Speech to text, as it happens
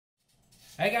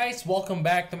Hi guys, welcome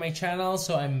back to my channel.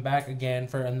 So I'm back again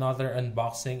for another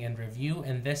unboxing and review,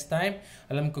 and this time,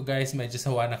 alam ko guys, medyo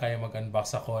sawa na kayo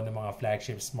mag-unbox ako ng mga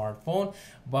flagship smartphone,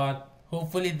 but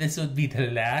hopefully this would be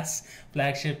the last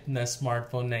flagship na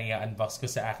smartphone na i-unbox ko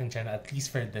sa aking channel, at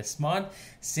least for this month,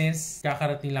 since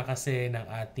kakarating lang kasi ng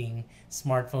ating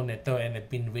smartphone nito, and I've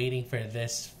been waiting for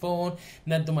this phone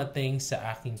na dumating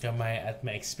sa aking kamay at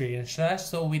ma-experience siya.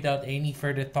 So without any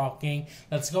further talking,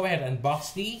 let's go ahead and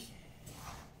unbox the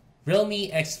Realme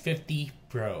X50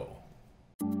 Pro.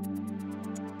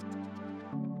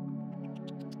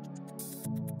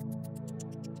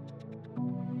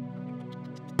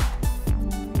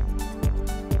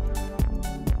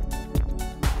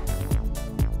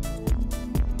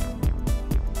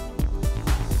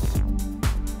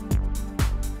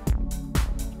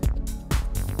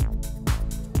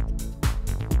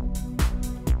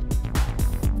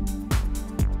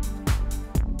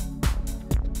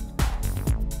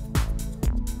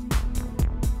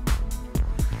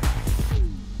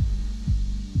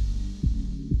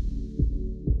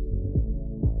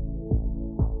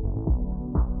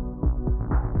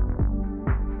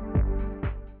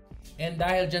 And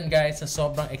dahil dyan guys, sa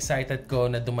sobrang excited ko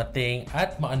na dumating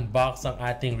at ma-unbox ang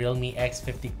ating Realme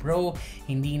X50 Pro,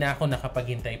 hindi na ako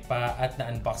nakapaghintay pa at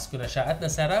na-unbox ko na siya at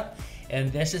nasarap.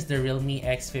 And this is the Realme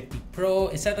X50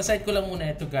 Pro. Iset aside ko lang muna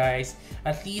ito guys,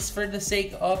 at least for the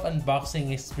sake of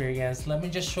unboxing experience. Let me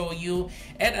just show you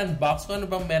and unbox kung ano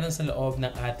bang meron sa loob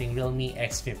ng ating Realme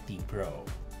X50 Pro.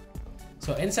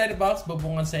 So inside the box,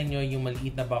 bubungan sa inyo yung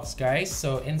maliit na box guys.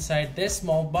 So inside this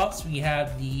small box, we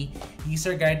have the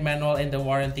user guide manual and the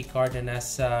warranty card na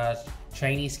nasa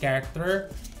Chinese character.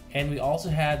 And we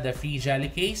also have the free jelly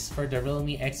case for the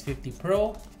Realme X50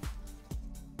 Pro.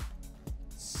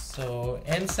 So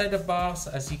inside the box,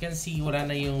 as you can see, wala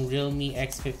na yung Realme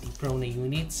X50 Pro na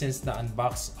unit since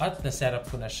na-unbox at na-setup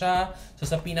ko na siya. So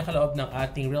sa pinakaloob ng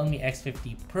ating Realme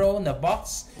X50 Pro na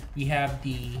box, we have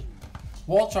the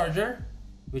wall charger,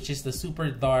 which is the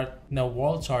super dart na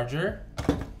wall charger,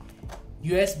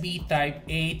 USB Type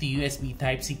A to USB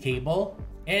Type C cable,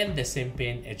 and the SIM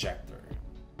pin ejector.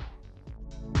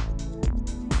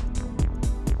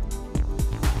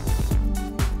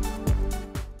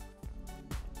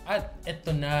 At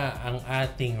ito na ang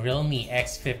ating Realme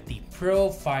X50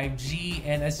 Pro 5G,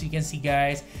 and as you can see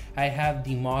guys, I have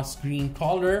the moss green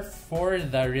color for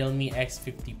the Realme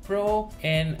X50 Pro.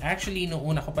 And actually, nung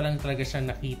una ko pa lang talaga siyang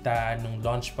nakita nung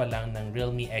launch pa lang ng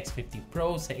Realme X50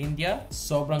 Pro sa India.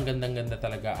 Sobrang gandang-ganda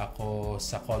talaga ako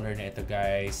sa color na ito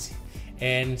guys.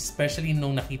 And especially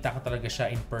nung nakita ko talaga siya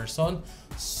in person,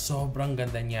 sobrang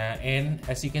ganda niya. And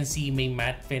as you can see, may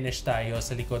matte finish tayo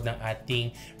sa likod ng ating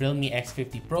Realme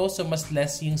X50 Pro. So mas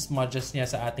less yung smudges niya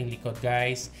sa ating likod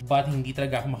guys. But hindi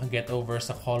talaga ako makaget over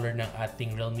sa color ng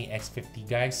ating Realme X50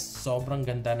 guys. Sobrang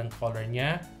ganda ng color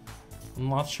niya. I'm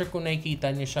not sure kung nakikita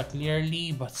niyo siya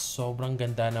clearly, but sobrang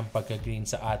ganda ng pagka-green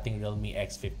sa ating Realme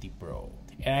X50 Pro.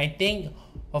 And I think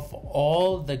of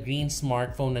all the green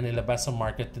smartphone na nilabas sa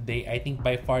market today, I think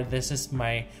by far this is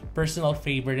my personal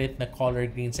favorite na color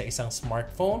green sa isang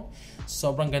smartphone.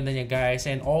 Sobrang ganda niya guys,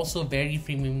 and also very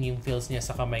premium yung feels niya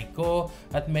sa kamay ko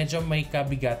at medyo may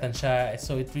kabigatan siya.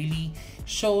 So it really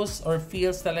shows or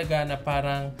feels talaga na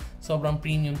parang sobrang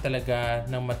premium talaga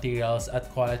ng materials at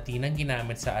quality na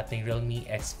ginamit sa ating Realme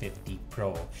X50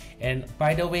 Pro. And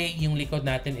by the way, yung likod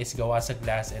natin is gawa sa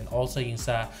glass, and also yung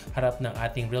sa harap ng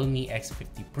ating Realme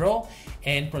X50 Pro,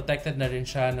 and protected na rin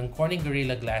siya ng Corning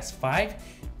Gorilla Glass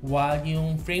 5, while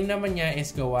yung frame naman niya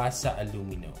is gawa sa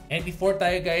aluminum. And before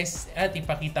tayo guys, at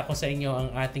ipakita ko sa inyo ang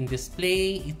ating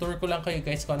display, itour ko lang kayo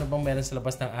guys kung ano bang meron sa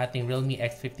labas ng ating Realme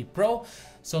X50 Pro.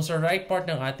 So sa right part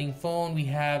ng ating phone, we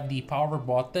have the power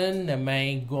button na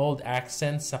may gold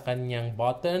accent sa kanyang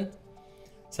button.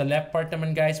 Sa left part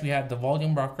naman guys, we have the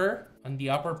volume rocker. On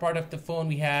the upper part of the phone,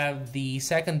 we have the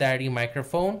secondary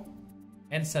microphone.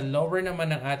 And sa lower naman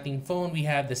ng ating phone, we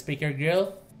have the speaker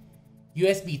grill,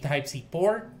 USB Type-C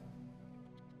port,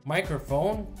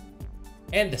 microphone,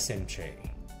 and the SIM tray.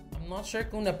 I'm not sure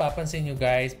kung napapansin nyo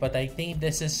guys, but I think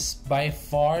this is by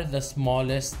far the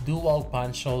smallest dual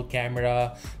punch hole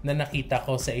camera na nakita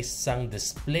ko sa isang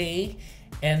display.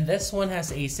 And this one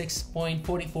has a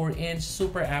 6.44-inch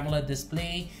Super AMOLED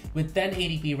display with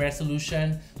 1080p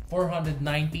resolution, 409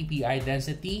 ppi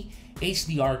density,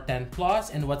 HDR10+,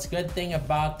 and what's good thing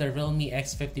about the Realme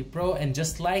X50 Pro, and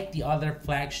just like the other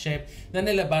flagship na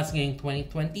nilabas ngayong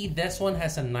 2020, this one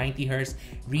has a 90Hz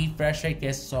refresh rate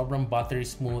kaya sobrang buttery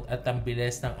smooth at ang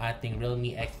bilis ng ating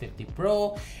Realme X50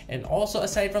 Pro. And also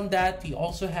aside from that, we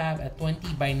also have a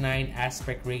 20:9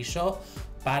 aspect ratio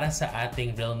para sa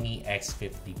ating Realme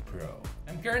X50 Pro.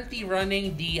 I'm currently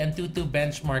running the Antutu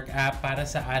benchmark app para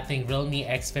sa ating Realme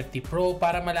X50 Pro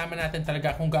para malaman natin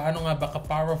talaga kung gaano nga ba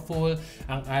ka-powerful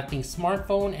ang ating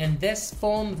smartphone. And this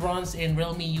phone runs in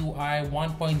Realme UI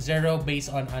 1.0 based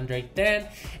on Android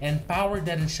 10 and powered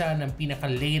na rin siya ng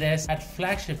pinaka-latest at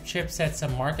flagship chipset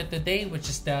sa market today, which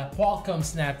is the Qualcomm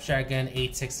Snapdragon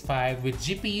 865 with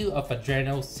GPU of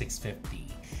Adreno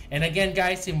 650. And again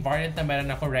guys, yung variant na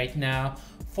meron ako right now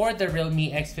for the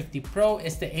Realme X50 Pro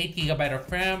is the 8GB of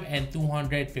RAM and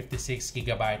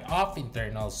 256GB of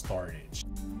internal storage.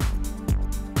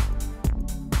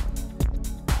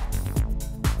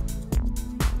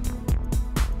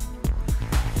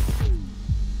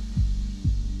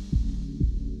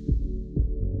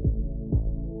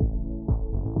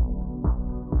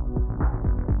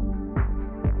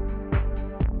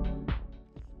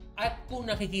 Kung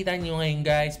nakikita nyo ngayon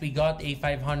guys, we got a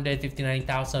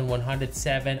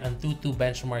 559,107 Antutu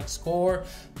benchmark score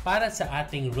para sa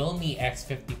ating Realme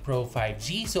X50 Pro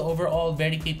 5G. So overall,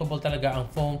 very capable talaga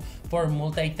ang phone for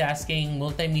multitasking,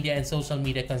 multimedia and social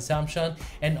media consumption,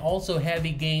 and also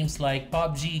heavy games like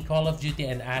PUBG, Call of Duty,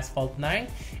 and Asphalt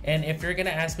 9. And if you're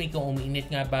gonna ask me kung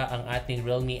umiinit nga ba ang ating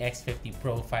Realme X50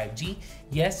 Pro 5G,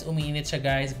 yes, umiinit siya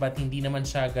guys, but hindi naman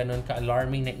siya ganun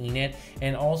ka-alarming na init.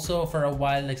 And also, for a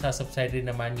while, nagsasubside rin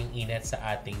naman yung init sa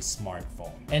ating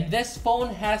smartphone. And this phone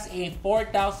has a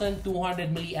 4,200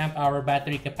 mAh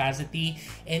battery capacity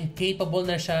and capable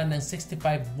na siya ng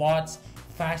 65 watts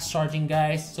fast charging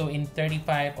guys. So in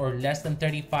 35 or less than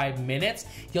 35 minutes,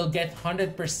 you'll get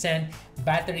 100%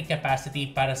 battery capacity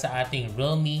para sa ating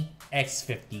Realme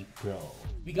X50 Pro.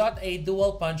 We got a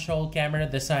dual punch hole camera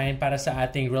design para sa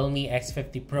ating Realme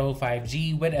X50 Pro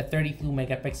 5G with a 32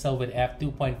 megapixel with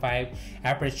f2.5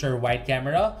 aperture wide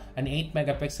camera, an 8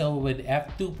 megapixel with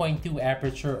f2.2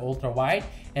 aperture ultra wide,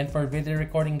 and for video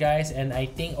recording guys, and I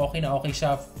think okay na okay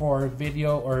siya for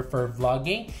video or for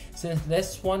vlogging since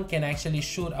this one can actually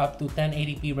shoot up to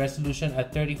 1080p resolution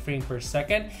at 30 frames per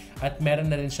second at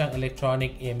meron na rin siyang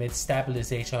electronic image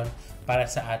stabilization para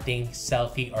sa ating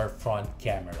selfie or front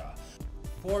camera.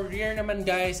 For rear naman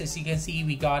guys, as you can see,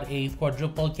 we got a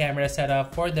quadruple camera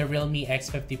setup for the Realme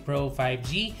X50 Pro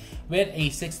 5G with a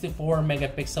 64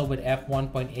 megapixel with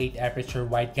f1.8 aperture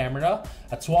wide camera,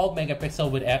 a 12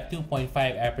 megapixel with f2.5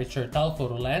 aperture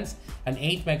telephoto lens, an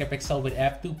 8 megapixel with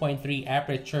f2.3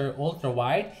 aperture ultra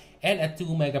wide, and a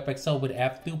 2 megapixel with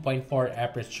f2.4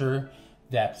 aperture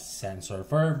depth sensor.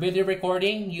 For video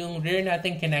recording, yung rear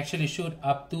natin can actually shoot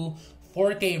up to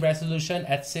 4K resolution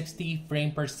at 60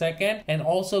 frames per second, and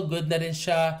also good na rin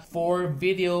siya for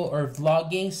video or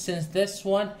vlogging since this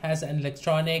one has an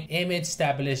electronic image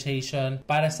stabilization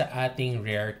para sa ating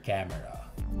rear camera.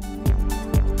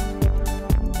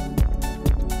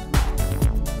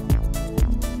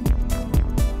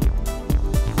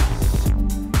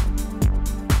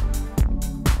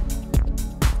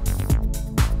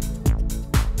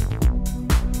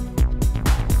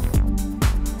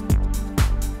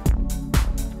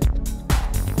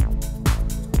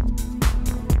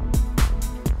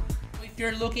 If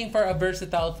you're looking for a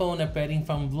versatile phone na pwedeng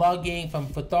from vlogging, from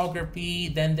photography,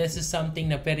 then this is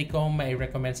something na pwede kong may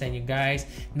recommend sa inyo guys.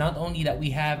 Not only that we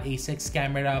have a 6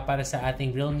 camera para sa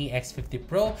ating Realme X50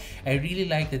 Pro, I really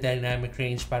like the dynamic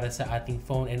range para sa ating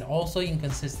phone and also yung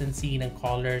consistency ng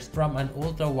colors from an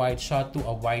ultra wide shot to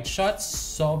a wide shot.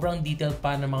 Sobrang detailed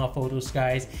pa ng mga photos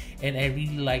guys, and I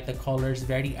really like the colors,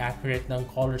 very accurate ng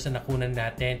colors na nakunan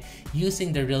natin using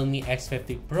the Realme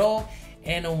X50 Pro.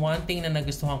 And one thing na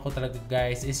nagustuhan ko talaga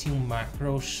guys is yung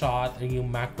macro shot or yung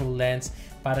macro lens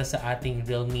para sa ating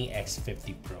Realme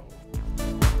X50 Pro.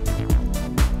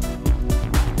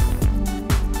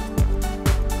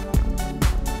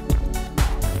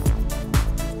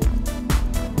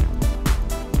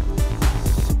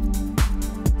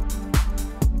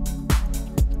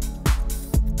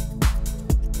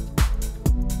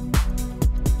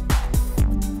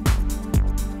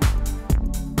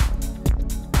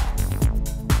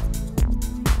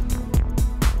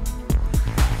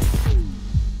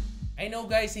 I know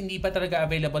guys, hindi pa talaga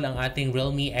available ang ating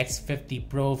Realme X50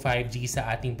 Pro 5G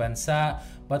sa ating bansa,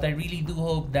 but I really do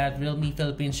hope that Realme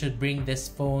Philippines should bring this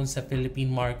phone sa Philippine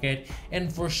market, and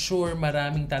for sure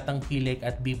maraming tatangkilik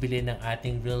at bibili ng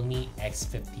ating Realme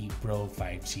X50 Pro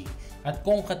 5G. At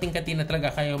kung kating-kati na talaga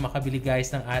kayo makabili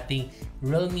guys ng ating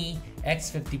Realme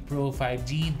X50 Pro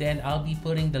 5G, then I'll be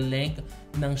putting the link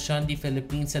ng Xundd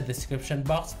Philippines sa description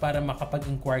box para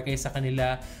makapag-inquire kayo sa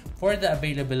kanila for the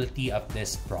availability of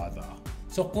this product.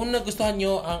 So kung nagustuhan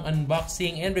nyo ang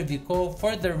unboxing and review ko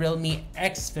for the Realme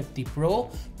X50 Pro,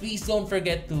 please don't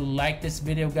forget to like this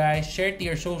video guys, share to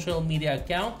your social media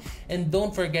account, and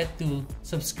don't forget to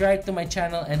subscribe to my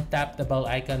channel and tap the bell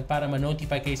icon para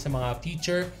ma-notify kayo sa mga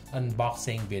future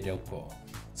unboxing video ko.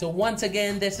 So once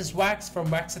again, this is Wax from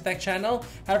WaxieTech channel.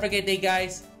 Have a great day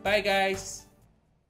guys. Bye guys!